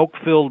in the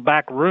smoke-filled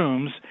back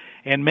rooms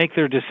and make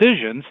their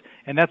decisions,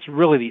 and that's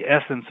really the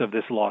essence of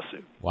this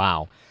lawsuit.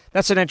 Wow.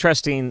 That's an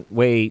interesting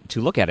way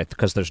to look at it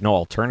because there's no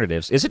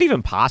alternatives. Is it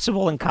even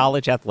possible in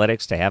college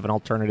athletics to have an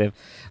alternative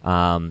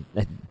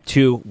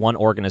to one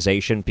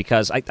organization?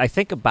 Because I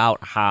think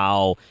about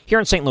how here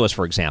in St. Louis,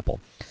 for example,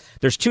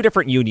 there's two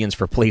different unions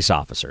for police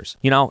officers,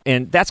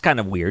 and that's kind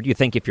of weird. You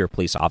think if you're a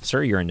police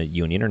officer, you're in the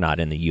union or not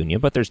in the union,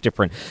 but there's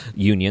different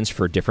unions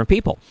for different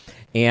people.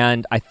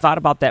 And I thought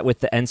about that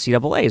with the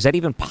NCAA. Is that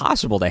even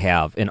possible to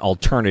have an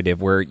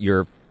alternative where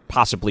you're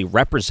possibly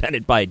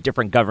represented by a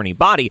different governing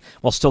body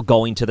while still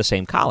going to the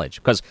same college?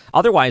 Because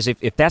otherwise,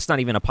 if that's not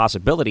even a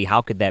possibility, how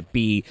could that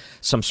be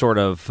some sort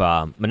of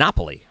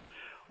monopoly?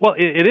 Well,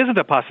 it isn't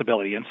a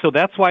possibility, and so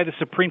that's why the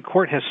Supreme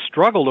Court has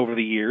struggled over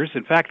the years.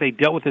 In fact, they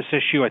dealt with this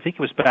issue, I think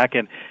it was back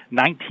in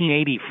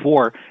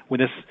 1984, when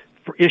this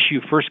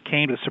issue first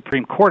came to the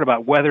Supreme Court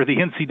about whether the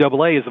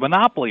NCAA is a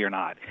monopoly or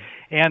not.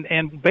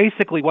 And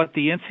basically what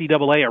the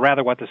NCAA, or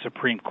rather what the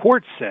Supreme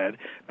Court said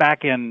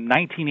back in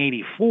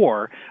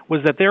 1984,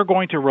 was that they're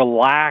going to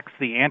relax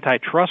the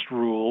antitrust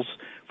rules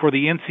for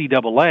the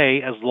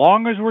NCAA as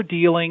long as we're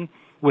dealing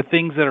with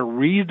things that are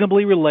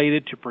reasonably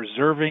related to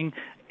preserving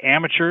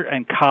amateur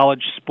and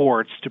college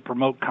sports to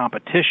promote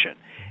competition.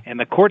 And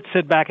the court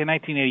said back in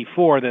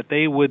 1984 that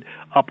they would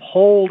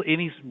uphold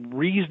any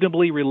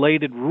reasonably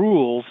related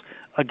rules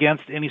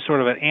against any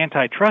sort of an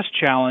antitrust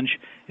challenge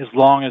as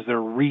long as they're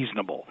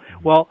reasonable.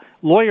 Well,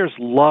 lawyers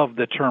love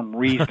the term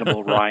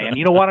reasonable, Ryan.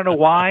 You want to know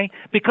why?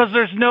 Because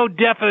there's no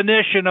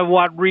definition of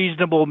what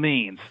reasonable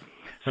means.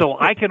 So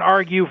I can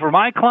argue for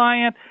my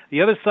client,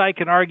 the other side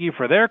can argue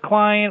for their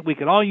client, we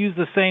can all use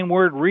the same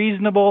word,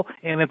 reasonable,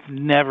 and it's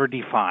never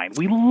defined.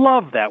 We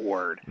love that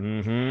word.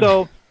 Mm-hmm.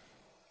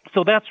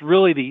 So that's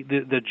really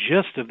the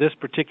gist of this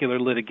particular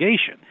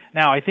litigation.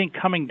 Now, I think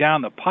coming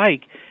down the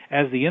pike,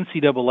 as the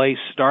NCAA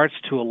starts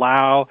to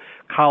allow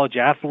college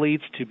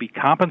athletes to be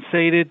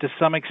compensated to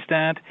some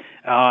extent,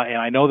 and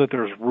I know that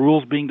there's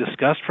rules being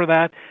discussed for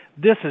that,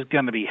 this is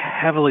going to be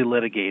heavily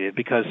litigated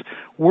because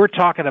we're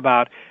talking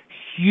about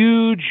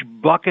huge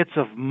buckets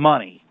of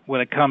money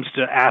when it comes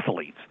to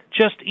athletes,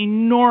 just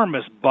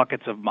enormous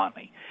buckets of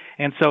money.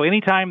 And so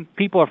anytime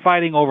people are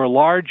fighting over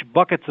large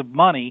buckets of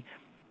money,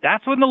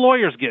 that's when the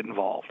lawyers get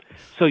involved.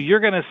 So you're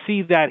going to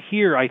see that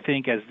here, I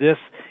think, as this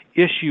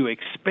issue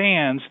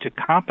expands to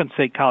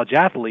compensate college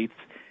athletes,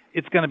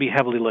 it's going to be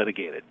heavily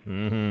litigated.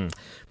 Mm-hmm.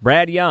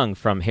 Brad Young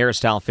from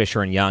Hairstyle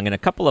Fisher & Young, and a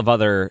couple of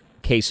other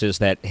cases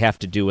that have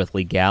to do with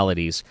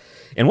legalities.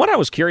 And what I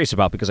was curious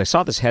about, because I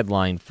saw this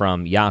headline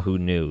from Yahoo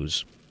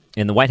News,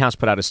 and the White House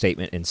put out a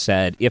statement and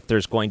said if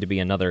there's going to be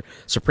another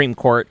Supreme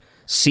Court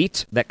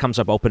seat that comes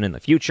up open in the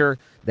future,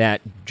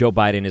 that Joe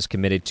Biden is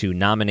committed to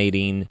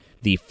nominating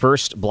the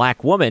first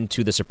black woman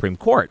to the Supreme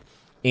Court.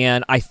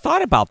 And I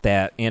thought about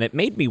that, and it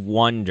made me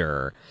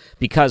wonder,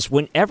 because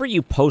whenever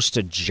you post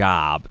a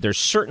job, there's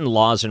certain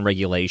laws and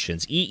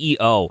regulations.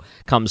 EEO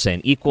comes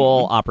in,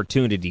 equal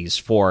opportunities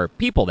for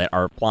people that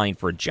are applying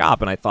for a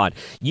job. And I thought,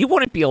 you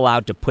wouldn't be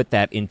allowed to put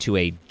that into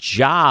a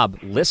job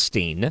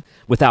listing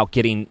without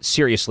getting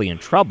seriously in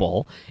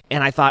trouble.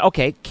 And I thought,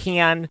 okay,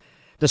 can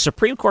the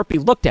Supreme Court be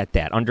looked at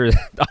that under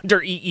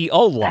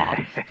EEO law?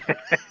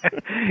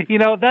 You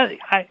know, that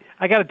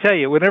I got to tell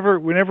you, whenever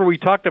we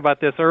talked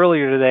about this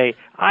earlier today,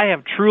 I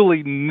have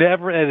truly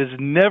it has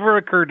never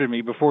occurred to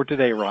me before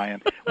today,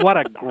 Ryan. What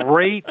a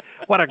great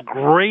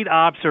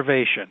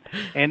observation.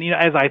 And you know,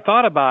 as I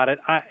thought about it,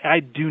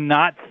 I do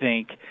not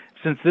think,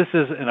 since this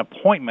is an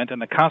appointment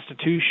and the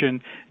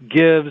Constitution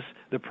gives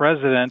the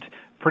president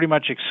pretty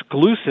much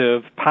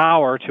exclusive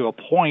power to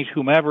appoint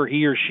whomever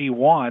he or she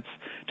wants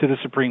to the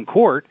Supreme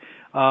Court,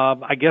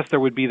 I guess there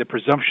would be the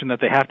presumption that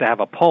they have to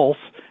have a pulse,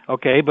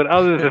 okay? But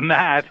other than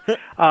that,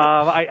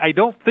 I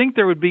don't think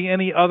there would be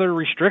any other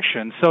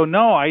restrictions. So,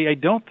 no, I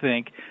don't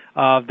think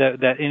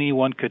that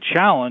anyone could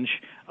challenge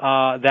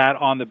that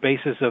on the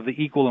basis of the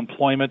Equal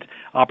Employment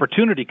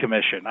Opportunity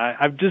Commission.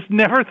 I've just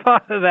never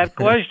thought of that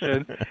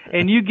question,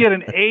 and you get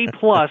an A+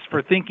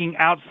 for thinking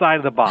outside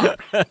of the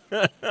box.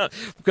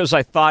 Because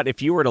I thought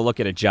if you were to look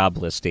at a job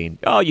listing,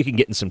 you can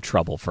get in some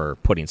trouble for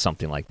putting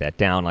something like that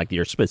down, like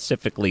you're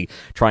specifically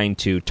trying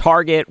to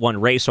target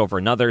one race over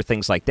another,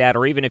 things like that,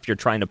 or even if you're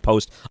trying to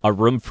post a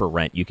room for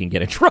rent, you can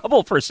get in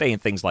trouble for saying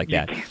things like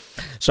that.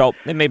 So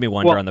it made me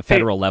wonder on the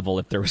federal level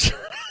if there was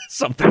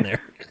something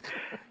there.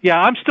 Yeah,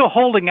 I'm still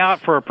holding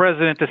out for a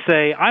president to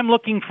say, I'm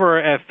looking for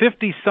a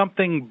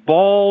 50-something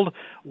bald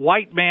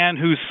white man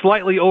who's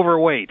slightly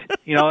overweight.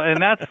 You know, and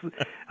that's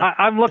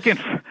I'm looking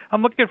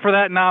for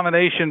that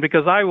nomination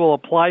because I will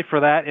apply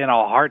for that in a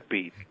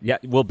heartbeat. Yeah,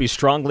 will be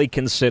strongly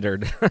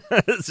considered.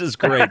 This is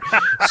great.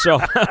 So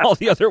all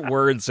the other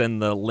words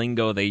and the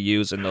lingo they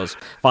use in those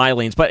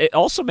filings. But it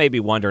also made me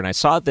wonder, and I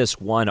saw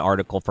this one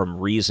article from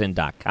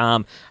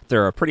Reason.com.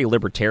 They're a pretty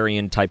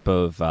libertarian type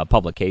of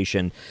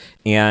publication,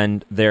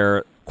 and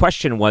their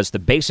question was the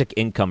basic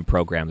income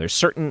program. There's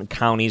certain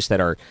counties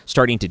that are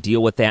starting to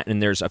deal with that,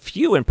 and there's a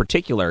few in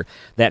particular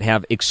that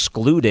have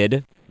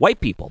excluded white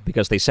people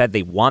because they said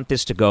they want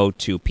this to go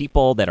to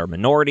people that are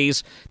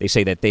minorities. They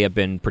say that they have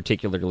been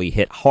particularly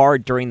hit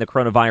hard during the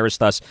coronavirus,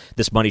 thus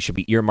this money should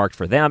be earmarked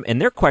for them.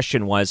 And their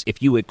question was,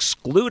 if you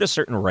exclude a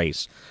certain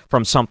race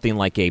from something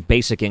like a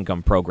basic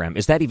income program,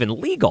 is that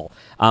even legal?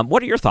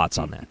 What are your thoughts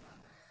on that?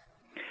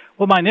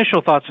 Well, my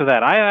initial thoughts are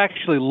that I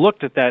actually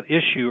looked at that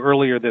issue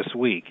earlier this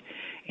week,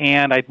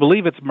 and I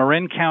believe it's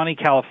Marin County,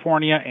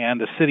 California,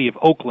 and the city of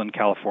Oakland,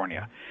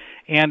 California.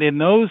 And in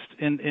those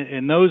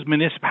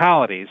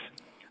municipalities,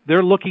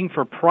 they're looking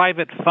for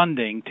private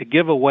funding to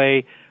give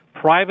away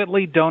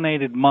privately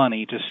donated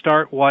money to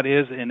start what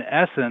is, in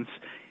essence,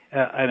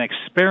 an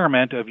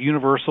experiment of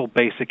universal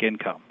basic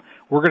income.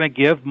 We're going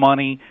to give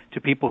money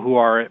to people who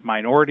are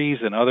minorities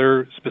and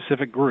other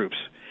specific groups.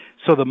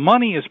 So the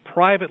money is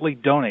privately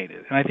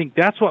donated. And I think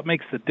that's what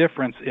makes the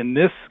difference in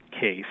this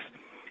case,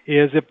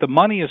 is if the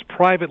money is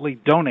privately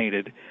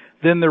donated,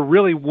 then there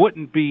really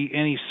wouldn't be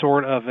any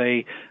sort of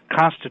a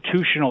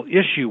constitutional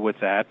issue with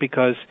that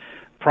because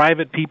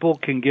private people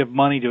can give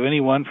money to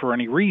anyone for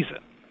any reason.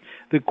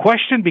 The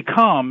question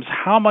becomes,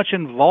 how much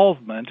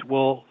involvement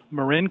will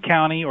Marin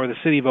County or the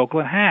city of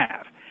Oakland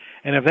have?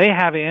 And if they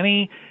have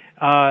any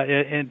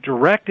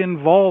direct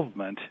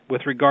involvement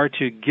with regard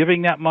to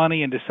giving that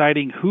money and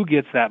deciding who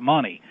gets that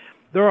money,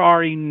 there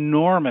are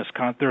enormous,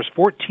 there's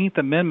 14th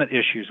Amendment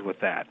issues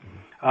with that.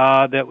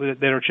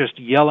 That are just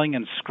yelling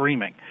and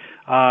screaming,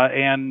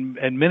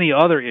 and many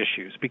other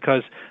issues,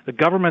 because the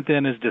government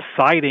then is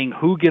deciding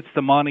who gets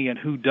the money and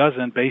who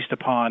doesn't based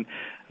upon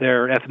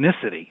their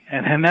ethnicity,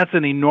 and that's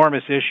an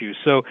enormous issue.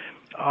 So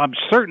I'm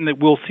certain that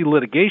we'll see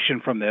litigation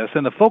from this,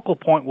 and the focal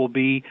point will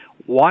be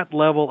what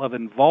level of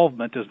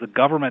involvement does the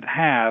government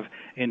have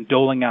in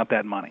doling out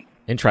that money.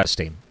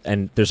 Interesting.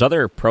 And there's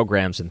other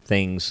programs and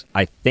things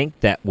I think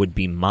that would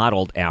be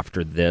modeled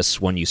after this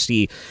when you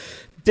see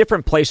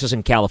different places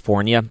in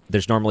California,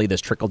 there's normally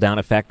this trickle-down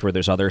effect where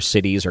there's other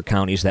cities or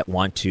counties that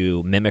want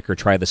to mimic or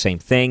try the same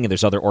thing, and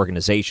there's other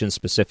organizations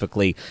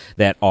specifically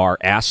that are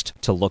asked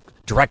to look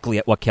directly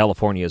at what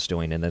California is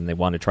doing, and then they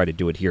want to try to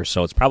do it here.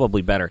 So it's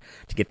probably better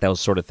to get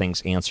those sort of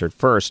things answered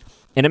first.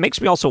 And it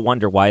makes me also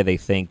wonder why they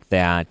think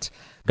that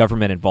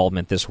government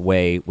involvement this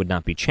way would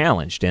not be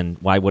challenged, and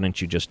why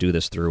wouldn't you just do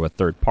this through a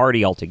third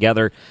party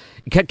altogether?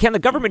 Can the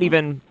government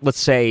even, let's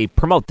say,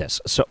 promote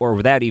this, or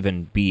would that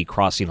even be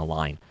crossing a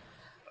line?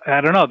 I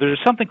don't know.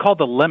 There's something called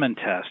the Lemon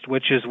Test,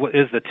 which is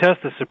the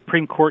test the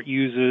Supreme Court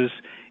uses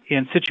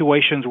in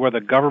situations where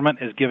the government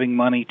is giving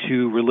money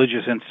to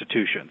religious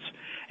institutions.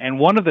 And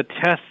one of the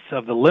tests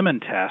of the Lemon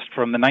Test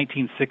from the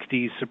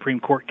 1960s Supreme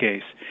Court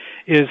case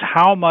is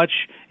how much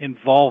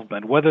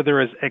involvement, whether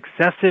there is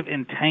excessive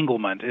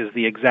entanglement is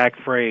the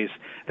exact phrase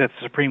that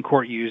the Supreme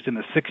Court used in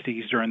the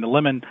 60s during the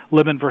Lemon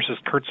versus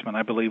Kurtzman,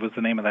 I believe was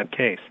the name of that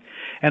case.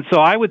 And so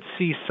I would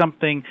see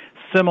something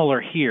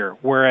similar here,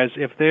 whereas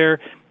if there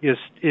is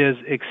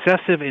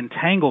excessive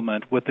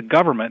entanglement with the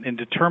government in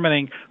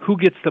determining who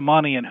gets the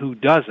money and who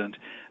doesn't,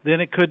 then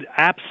it could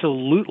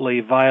absolutely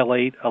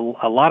violate a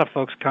lot of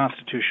folks'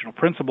 constitutional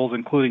principles,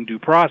 including due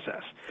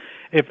process.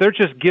 If they're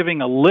just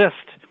giving a list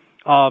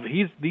of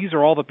these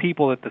are all the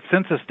people that the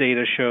census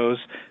data shows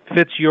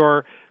fits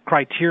your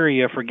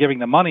criteria for giving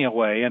the money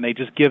away, and they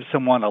just give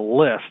someone a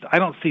list, I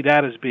don't see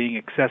that as being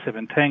excessive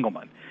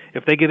entanglement.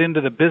 If they get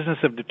into the business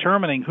of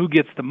determining who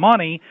gets the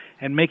money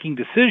and making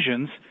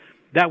decisions,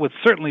 that would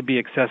certainly be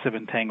excessive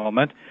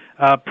entanglement.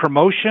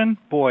 Promotion,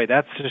 boy,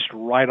 that's just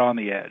right on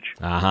the edge.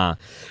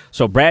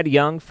 So Brad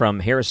Young from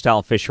Harris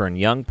Style Fisher &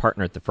 Young,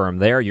 partner at the firm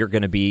there. You're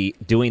going to be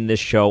doing this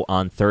show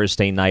on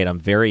Thursday night. I'm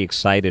very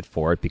excited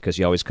for it because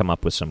you always come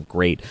up with some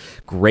great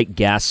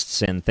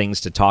guests and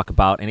things to talk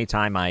about.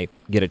 Anytime I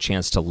get a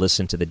chance to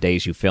listen to the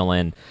days you fill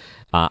in,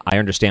 I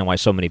understand why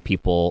so many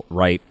people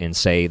write and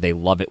say they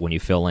love it when you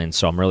fill in,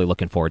 so I'm really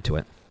looking forward to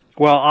it.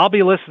 Well, I'll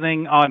be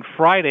listening on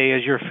Friday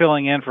as you're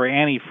filling in for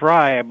Annie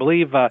Fry, I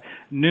believe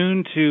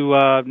noon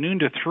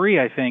to 3,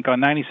 I think,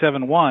 on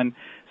 97.1.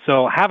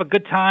 So have a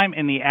good time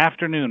in the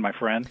afternoon, my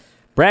friend.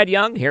 Brad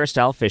Young, Harris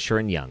Style Fisher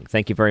 & Young.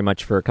 Thank you very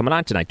much for coming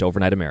on tonight to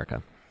Overnight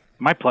America.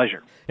 My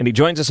pleasure. And he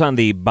joins us on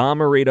the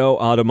Bommarito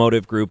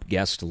Automotive Group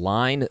guest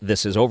line.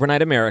 This is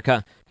Overnight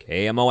America,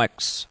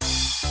 KMOX.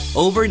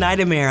 Overnight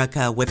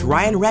America with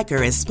Ryan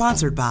Recker is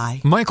sponsored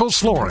by Michael's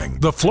Flooring,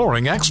 the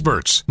flooring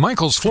experts.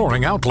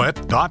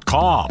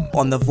 MichaelsFlooringOutlet.com.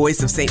 On the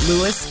voice of St.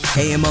 Louis,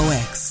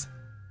 KMOX.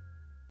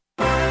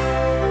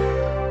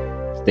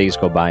 Days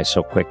go by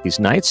so quick. These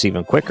nights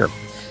even quicker.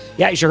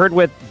 Yeah, as you heard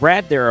with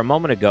Brad there a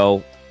moment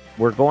ago,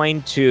 we're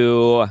going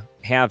to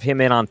have him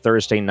in on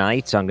Thursday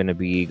night. I'm going to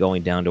be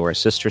going down to our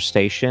sister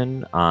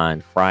station on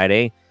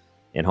Friday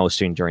and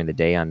hosting during the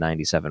day on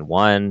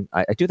 97.1.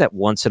 I do that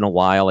once in a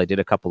while. I did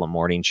a couple of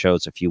morning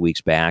shows a few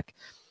weeks back.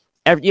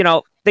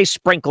 They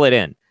sprinkle it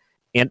in.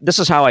 And this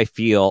is how I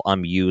feel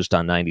I'm used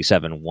on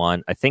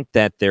 97.1. I think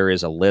that there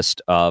is a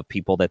list of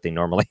people that they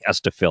normally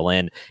ask to fill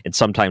in, and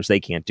sometimes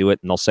they can't do it,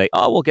 and they'll say,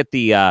 we'll get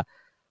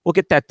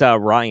that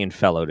Ryan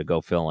fellow to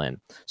go fill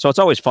in. So it's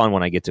always fun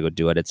when I get to go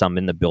do it. I'm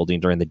in the building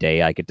during the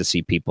day. I get to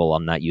see people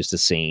I'm not used to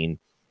seeing.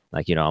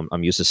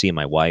 I'm used to seeing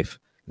my wife.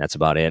 And that's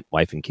about it,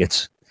 wife and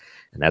kids.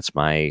 And that's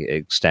my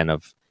extent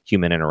of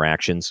human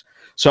interactions.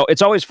 So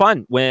it's always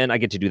fun when I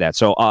get to do that.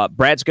 So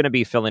Brad's going to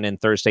be filling in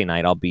Thursday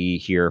night. I'll be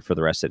here for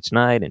the rest of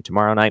tonight and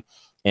tomorrow night.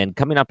 And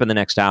coming up in the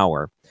next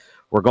hour,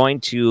 we're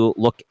going to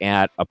look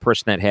at a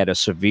person that had a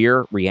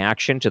severe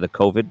reaction to the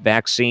COVID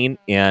vaccine,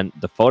 and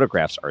the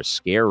photographs are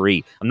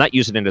scary. I'm not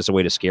using it as a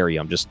way to scare you.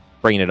 I'm just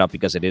bringing it up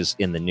because it is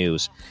in the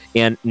news.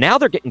 And now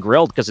they're getting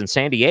grilled because in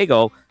San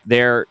Diego,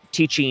 they're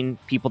teaching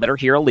people that are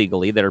here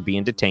illegally that are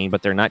being detained,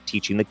 but they're not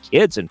teaching the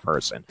kids in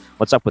person.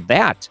 What's up with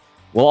that?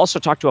 We'll also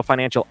talk to a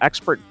financial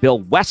expert,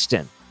 Bill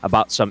Weston,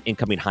 about some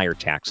incoming higher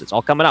taxes.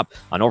 All coming up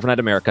on Overnight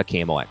America,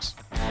 KMOX.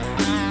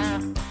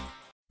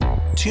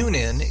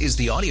 TuneIn is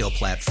the audio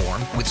platform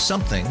with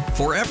something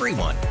for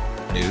everyone.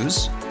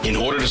 News. In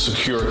order to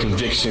secure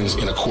convictions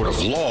in a court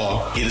of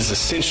law, it is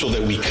essential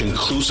that we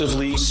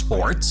conclusively.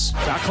 Sports.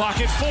 Shot clock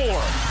at 4.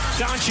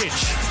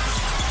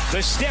 Doncic.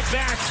 The step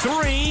back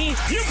 3.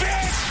 You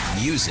bet.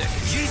 Music.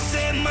 You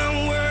set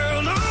my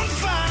world on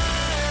fire.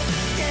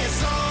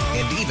 Yes,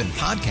 and even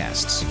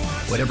podcasts.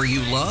 Whatever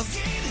you love,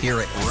 hear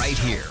it right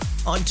here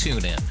on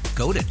TuneIn.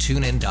 Go to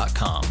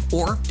TuneIn.com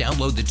or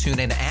download the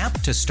TuneIn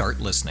app to start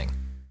listening.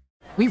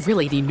 We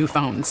really need new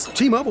phones.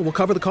 T-Mobile will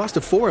cover the cost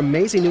of 4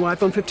 amazing new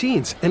iPhone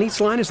 15s, and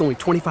each line is only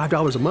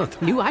 $25 a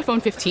month. New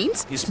iPhone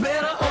 15s? It's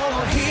better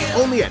over here.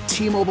 Only at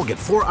T-Mobile, get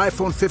 4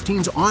 iPhone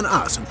 15s on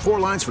us and 4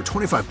 lines for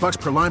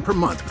 $25 per line per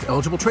month with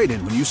eligible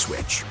trade-in when you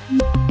switch.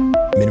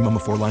 Minimum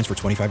of 4 lines for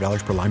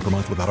 $25 per line per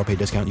month with autopay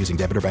discount using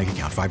debit or bank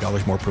account.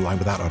 $5 more per line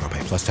without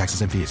autopay, plus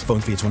taxes and fees. Phone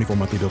fee at 24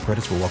 monthly bill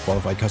credits for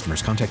well-qualified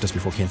customers. Contact us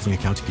before canceling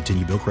account to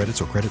continue bill credits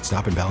or credit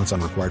stop and balance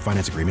on required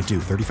finance agreement due.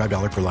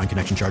 $35 per line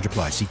connection charge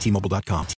applies. See T-Mobile.com.